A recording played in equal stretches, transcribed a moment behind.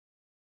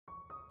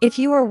If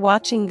you are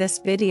watching this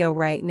video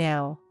right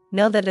now,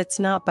 know that it's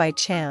not by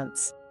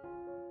chance.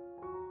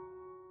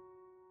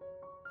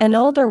 An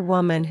older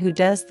woman who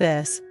does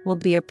this will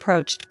be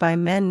approached by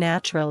men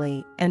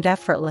naturally and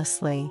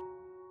effortlessly.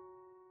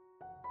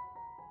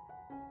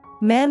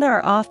 Men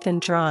are often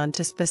drawn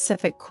to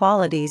specific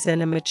qualities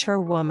in a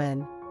mature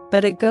woman,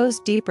 but it goes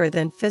deeper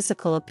than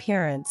physical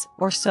appearance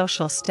or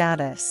social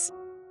status.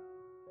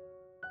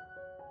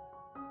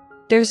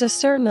 There's a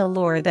certain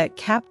allure that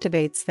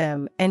captivates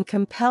them and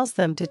compels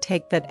them to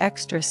take that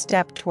extra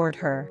step toward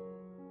her.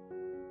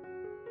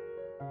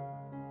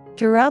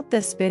 Throughout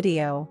this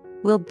video,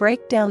 we'll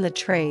break down the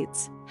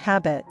traits,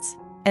 habits,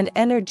 and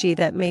energy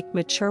that make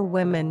mature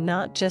women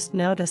not just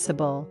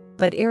noticeable,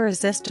 but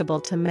irresistible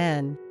to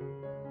men.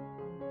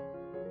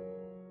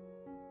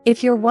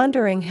 If you're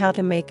wondering how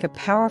to make a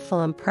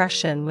powerful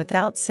impression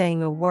without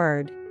saying a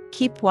word,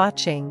 keep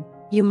watching.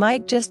 You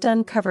might just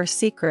uncover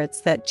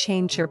secrets that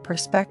change your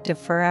perspective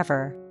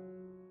forever.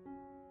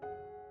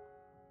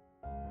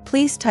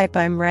 Please type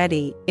 "I'm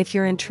ready" if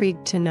you're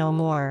intrigued to know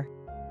more.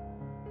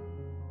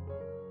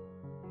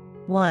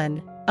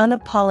 1.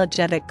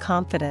 Unapologetic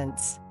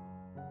confidence.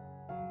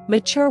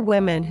 Mature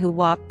women who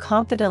walk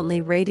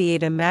confidently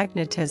radiate a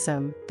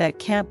magnetism that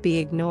can't be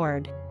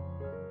ignored.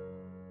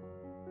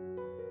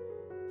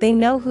 They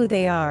know who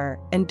they are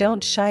and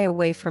don't shy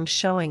away from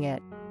showing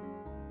it.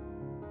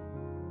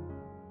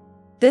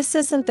 This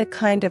isn't the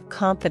kind of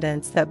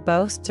confidence that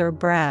boasts or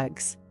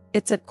brags.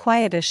 It's a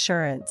quiet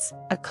assurance,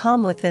 a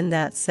calm within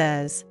that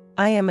says,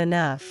 "I am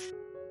enough."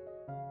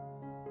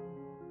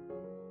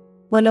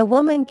 When a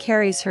woman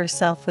carries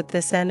herself with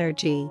this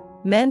energy,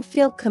 men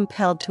feel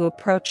compelled to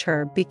approach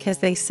her because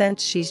they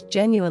sense she's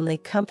genuinely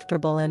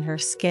comfortable in her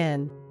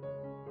skin.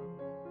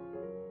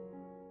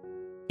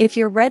 If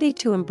you're ready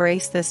to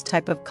embrace this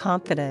type of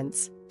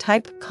confidence,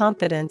 type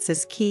 "confidence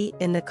is key"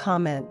 in the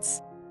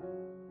comments.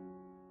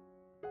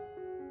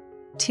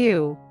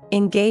 2.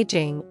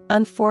 Engaging,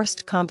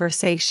 unforced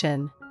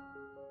conversation.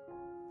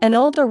 An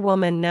older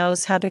woman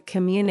knows how to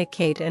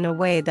communicate in a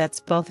way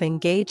that's both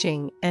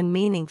engaging and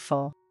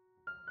meaningful.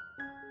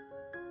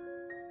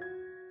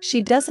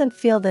 She doesn't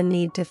feel the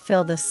need to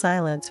fill the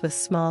silence with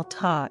small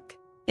talk.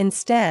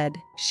 Instead,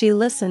 she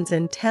listens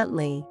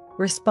intently,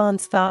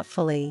 responds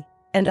thoughtfully,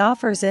 and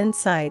offers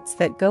insights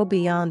that go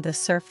beyond the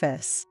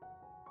surface.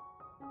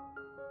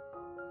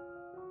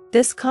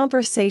 This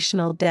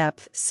conversational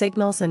depth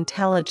signals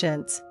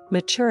intelligence,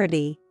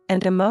 maturity,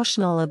 and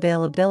emotional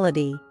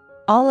availability,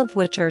 all of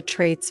which are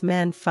traits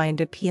men find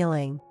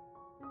appealing.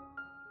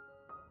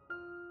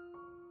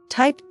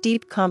 Type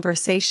 "deep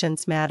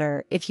conversations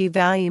matter" if you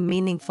value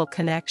meaningful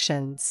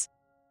connections.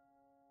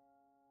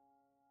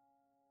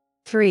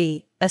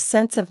 3. A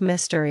sense of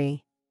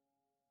mystery.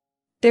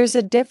 There's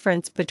a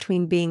difference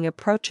between being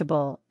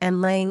approachable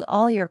and laying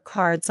all your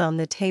cards on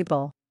the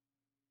table.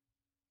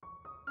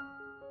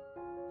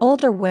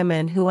 Older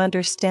women who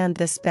understand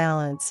this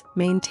balance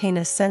maintain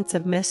a sense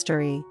of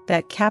mystery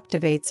that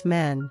captivates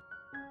men.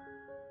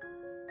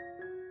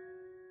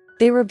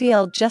 They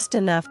reveal just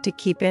enough to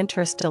keep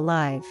interest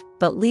alive,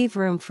 but leave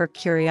room for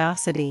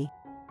curiosity.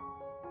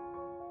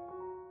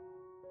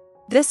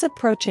 This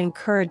approach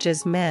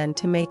encourages men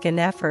to make an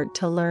effort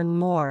to learn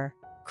more,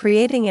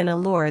 creating an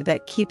allure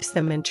that keeps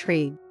them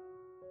intrigued.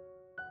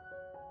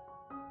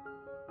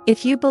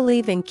 If you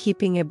believe in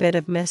keeping a bit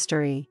of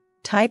mystery,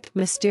 type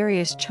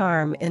 "mysterious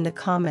charm" in the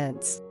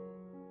comments.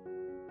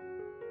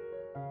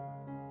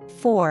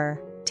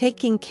 4.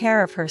 Taking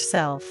care of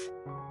herself.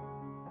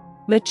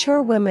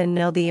 Mature women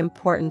know the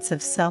importance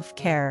of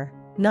self-care,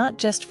 not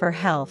just for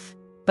health,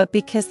 but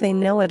because they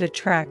know it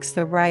attracts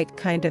the right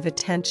kind of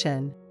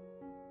attention.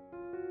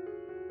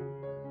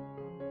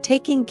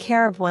 Taking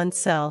care of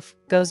oneself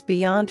goes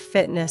beyond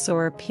fitness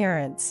or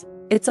appearance.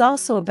 It's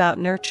also about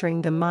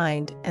nurturing the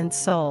mind and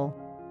soul.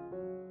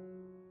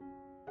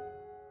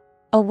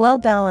 A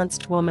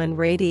well-balanced woman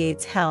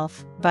radiates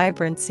health,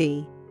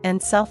 vibrancy,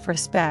 and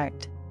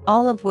self-respect,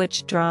 all of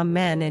which draw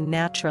men in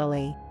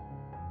naturally.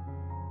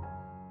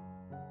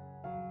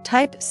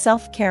 Type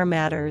 "self-care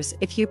matters"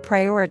 if you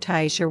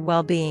prioritize your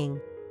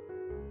well-being.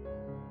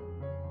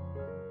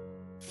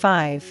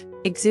 5.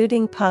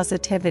 Exuding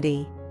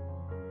positivity.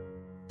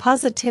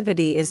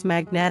 Positivity is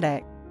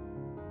magnetic.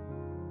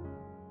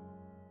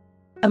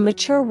 A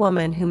mature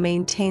woman who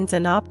maintains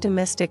an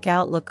optimistic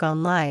outlook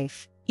on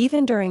life,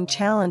 even during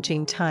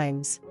challenging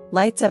times,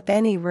 lights up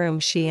any room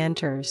she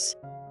enters.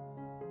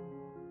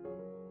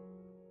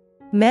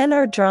 Men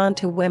are drawn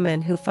to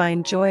women who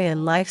find joy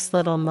in life's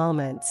little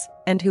moments,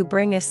 and who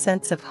bring a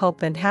sense of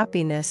hope and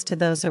happiness to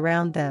those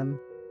around them.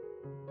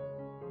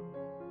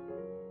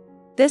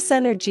 This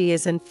energy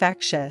is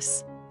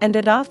infectious, and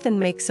it often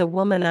makes a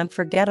woman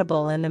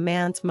unforgettable in a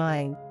man's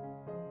mind.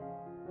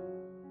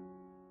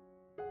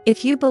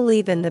 If you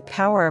believe in the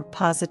power of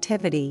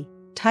positivity,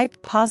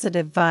 type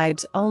 "positive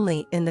vibes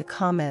only" in the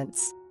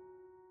comments.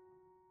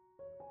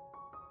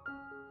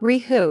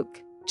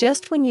 Rehook.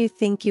 Just when you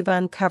think you've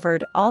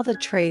uncovered all the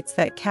traits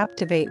that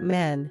captivate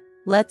men,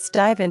 let's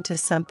dive into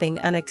something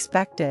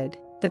unexpected.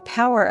 the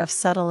power of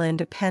subtle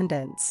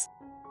independence.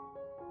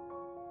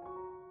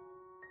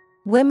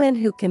 Women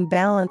who can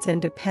balance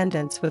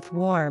independence with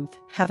warmth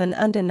have an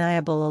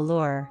undeniable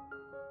allure.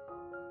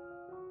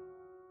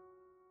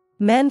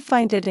 Men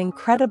find it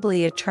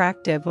incredibly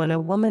attractive when a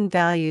woman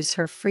values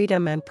her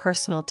freedom and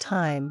personal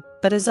time,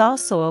 but is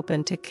also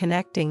open to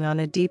connecting on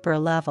a deeper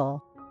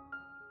level.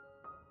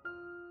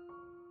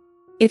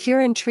 If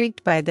you're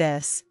intrigued by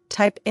this,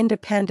 type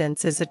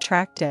independence is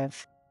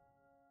attractive.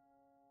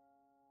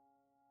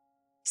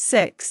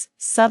 6.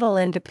 Subtle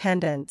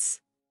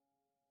independence.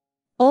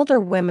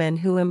 Older women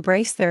who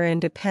embrace their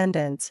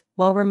independence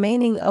while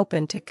remaining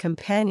open to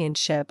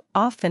companionship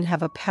often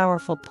have a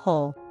powerful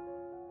pull.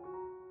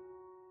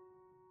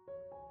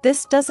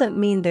 This doesn't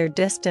mean they're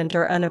distant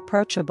or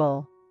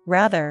unapproachable,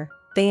 rather,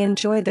 they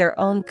enjoy their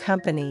own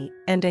company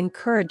and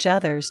encourage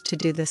others to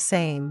do the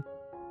same.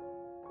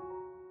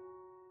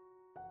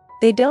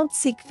 They don't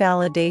seek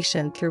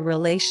validation through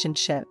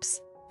relationships,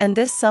 and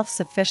this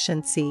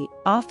self-sufficiency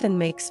often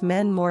makes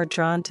men more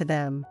drawn to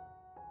them.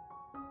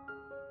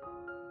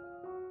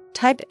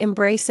 Type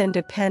embrace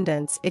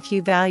independence if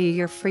you value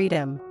your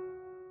freedom.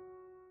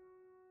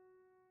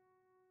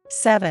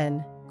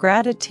 7.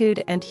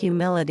 Gratitude and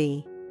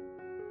humility.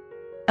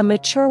 A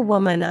mature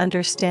woman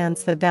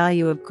understands the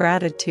value of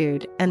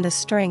gratitude and the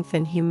strength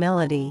in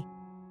humility.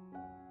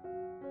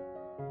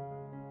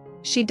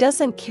 She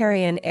doesn't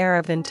carry an air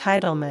of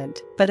entitlement,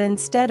 but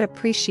instead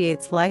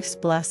appreciates life's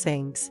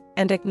blessings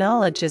and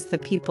acknowledges the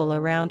people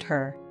around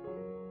her.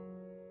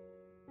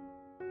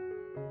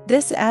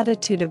 This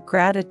attitude of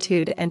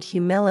gratitude and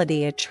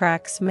humility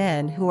attracts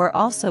men who are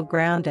also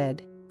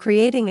grounded,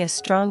 creating a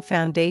strong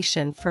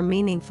foundation for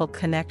meaningful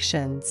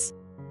connections.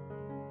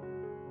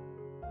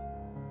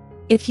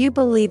 If you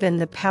believe in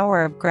the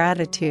power of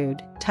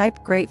gratitude,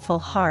 type grateful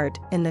heart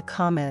in the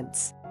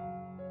comments.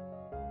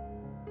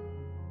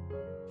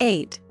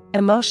 8.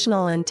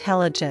 Emotional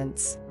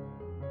intelligence.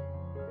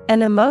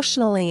 An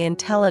emotionally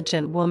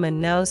intelligent woman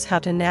knows how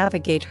to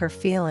navigate her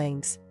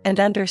feelings and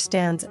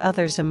understands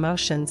others'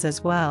 emotions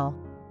as well.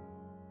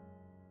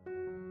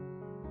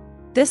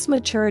 This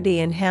maturity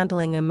in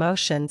handling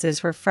emotions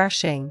is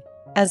refreshing,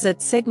 as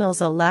it signals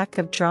a lack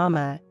of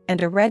drama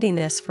and a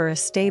readiness for a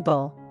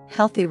stable,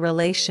 healthy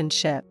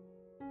relationship.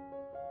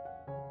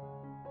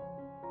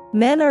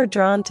 Men are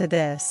drawn to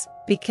this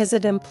because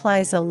it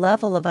implies a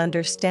level of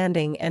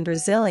understanding and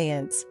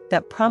resilience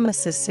that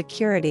promises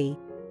security.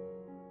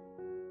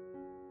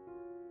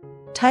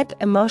 Type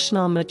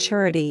emotional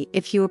maturity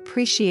if you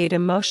appreciate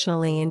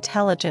emotionally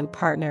intelligent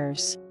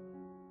partners.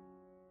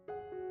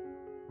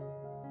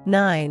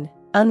 9.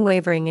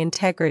 Unwavering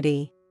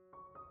integrity.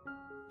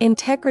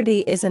 Integrity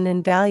is an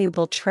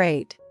invaluable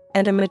trait,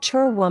 and a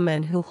mature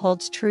woman who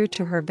holds true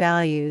to her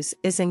values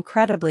is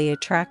incredibly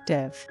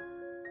attractive.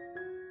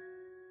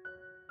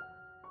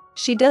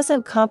 She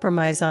doesn't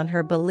compromise on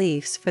her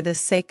beliefs for the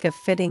sake of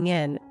fitting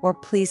in or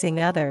pleasing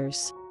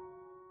others.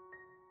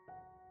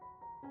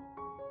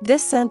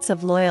 This sense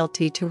of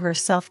loyalty to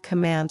herself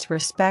commands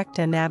respect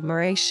and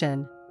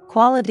admiration,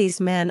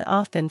 qualities men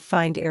often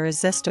find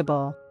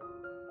irresistible.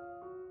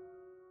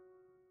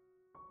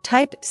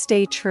 Type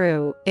stay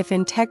true if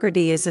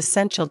integrity is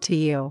essential to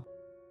you.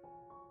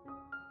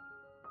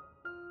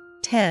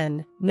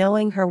 10.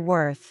 Knowing her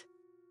worth.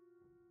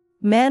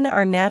 Men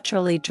are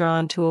naturally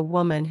drawn to a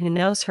woman who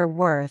knows her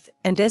worth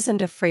and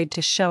isn't afraid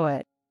to show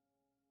it.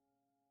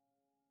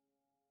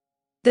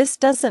 This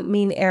doesn't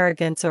mean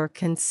arrogance or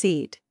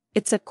conceit,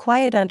 it's a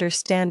quiet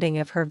understanding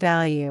of her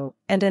value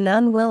and an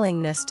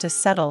unwillingness to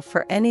settle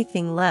for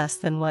anything less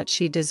than what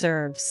she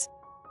deserves.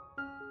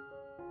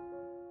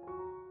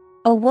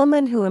 A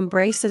woman who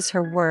embraces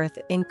her worth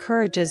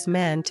encourages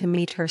men to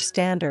meet her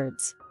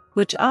standards,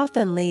 which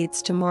often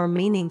leads to more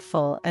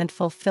meaningful and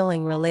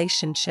fulfilling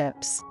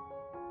relationships.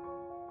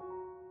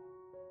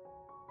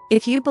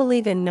 If you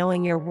believe in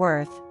knowing your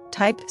worth,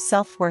 type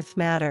self-worth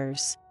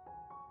matters.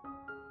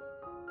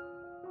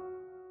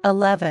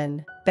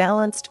 11.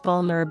 Balanced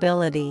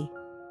vulnerability.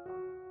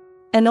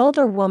 An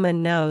older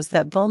woman knows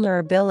that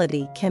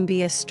vulnerability can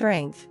be a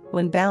strength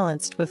when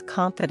balanced with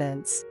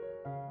confidence.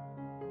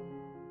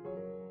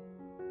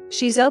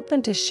 She's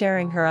open to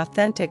sharing her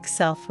authentic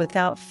self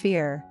without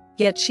fear,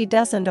 yet she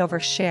doesn't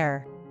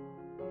overshare.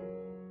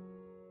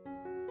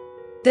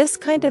 This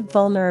kind of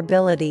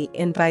vulnerability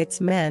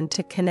invites men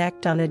to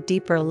connect on a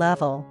deeper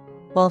level,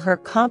 while her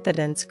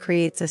confidence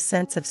creates a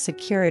sense of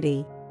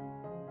security.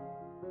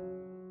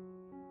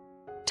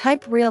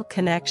 Type real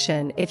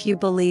connection if you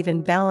believe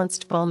in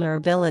balanced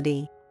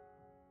vulnerability.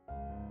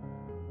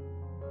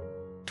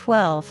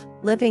 12.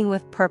 Living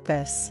with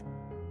purpose.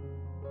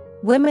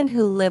 Women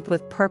who live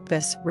with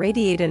purpose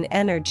radiate an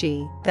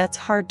energy that's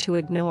hard to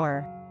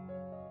ignore.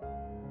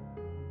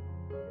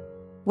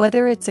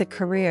 Whether it's a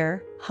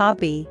career,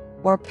 hobby,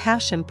 or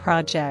passion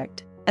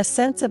project, a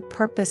sense of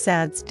purpose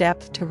adds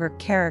depth to her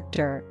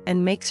character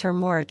and makes her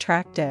more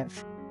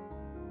attractive.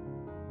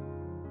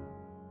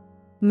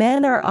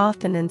 Men are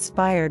often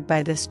inspired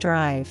by this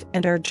drive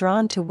and are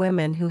drawn to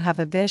women who have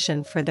a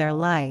vision for their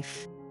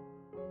life.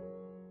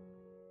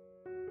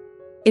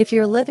 If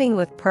you're living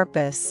with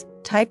purpose,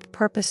 type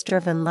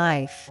purpose-driven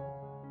life.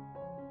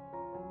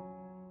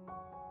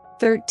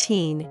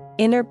 13.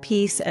 Inner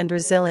peace and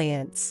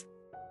resilience.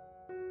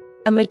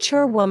 A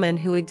mature woman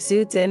who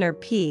exudes inner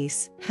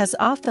peace has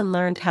often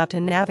learned how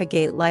to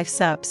navigate life's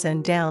ups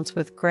and downs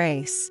with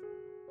grace.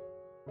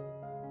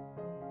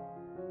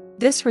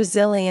 This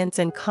resilience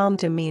and calm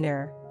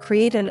demeanor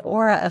create an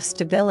aura of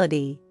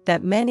stability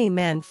that many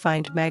men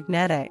find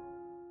magnetic.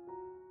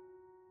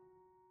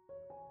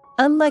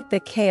 Unlike the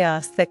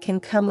chaos that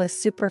can come with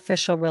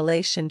superficial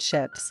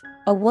relationships,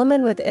 a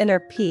woman with inner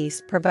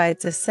peace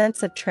provides a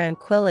sense of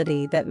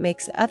tranquility that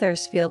makes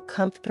others feel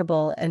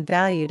comfortable and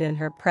valued in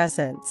her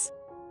presence.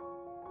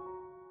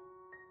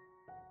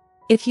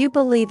 If you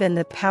believe in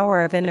the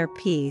power of inner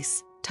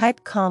peace,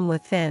 type calm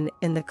within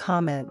in the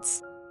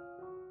comments.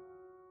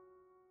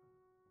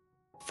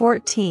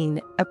 14.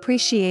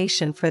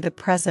 Appreciation for the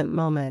present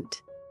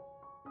moment.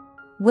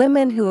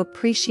 Women who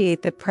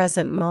appreciate the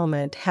present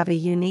moment have a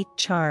unique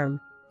charm.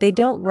 They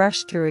don't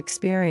rush through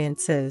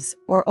experiences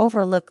or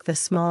overlook the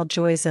small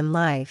joys in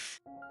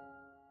life.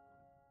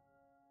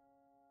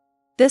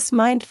 This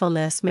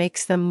mindfulness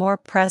makes them more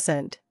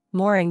present,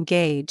 more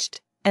engaged,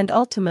 and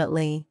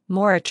ultimately,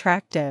 more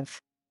attractive.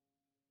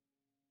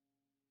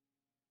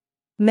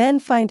 Men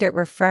find it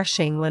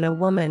refreshing when a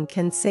woman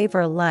can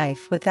savor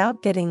life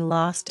without getting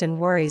lost in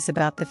worries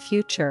about the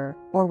future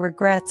or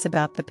regrets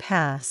about the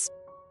past.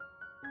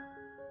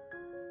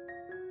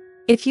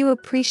 If you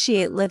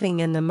appreciate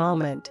living in the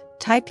moment,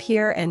 type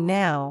here and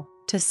now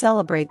to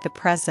celebrate the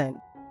present.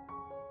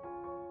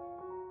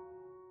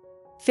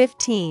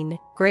 15.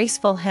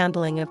 Graceful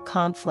handling of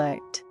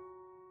conflict.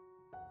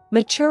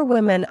 Mature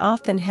women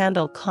often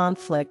handle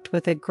conflict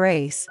with a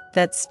grace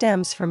that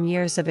stems from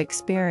years of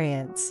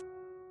experience.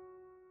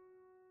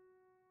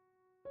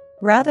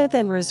 Rather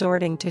than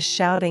resorting to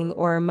shouting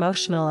or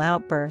emotional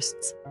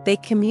outbursts, they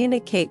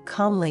communicate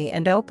calmly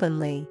and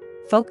openly,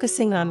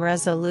 focusing on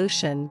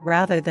resolution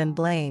rather than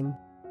blame.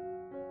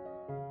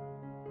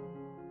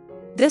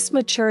 This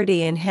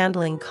maturity in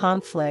handling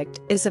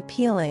conflict is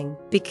appealing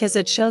because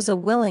it shows a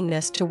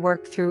willingness to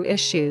work through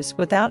issues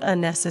without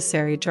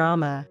unnecessary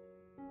drama.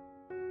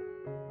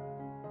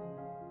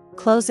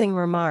 Closing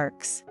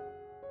remarks.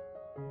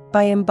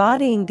 By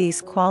embodying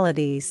these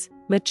qualities,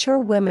 mature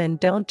women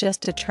don't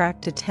just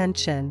attract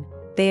attention,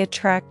 they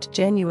attract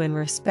genuine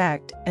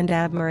respect and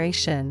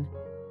admiration.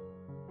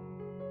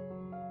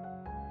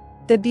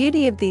 The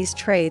beauty of these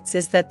traits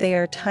is that they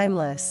are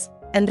timeless,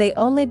 and they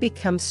only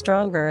become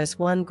stronger as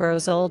one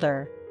grows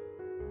older.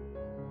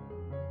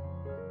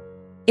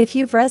 If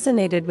you've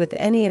resonated with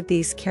any of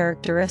these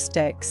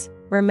characteristics,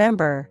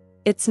 remember,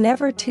 it's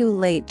never too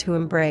late to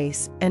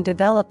embrace and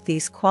develop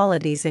these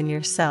qualities in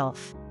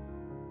yourself.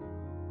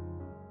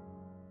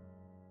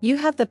 You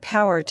have the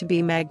power to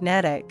be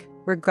magnetic,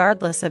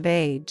 regardless of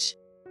age.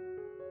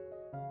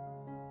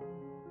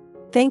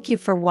 Thank you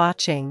for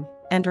watching,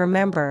 and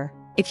remember,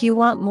 if you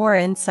want more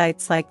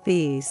insights like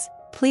these,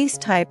 please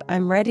type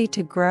 "I'm ready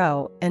to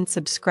grow" and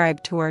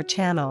subscribe to our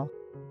channel.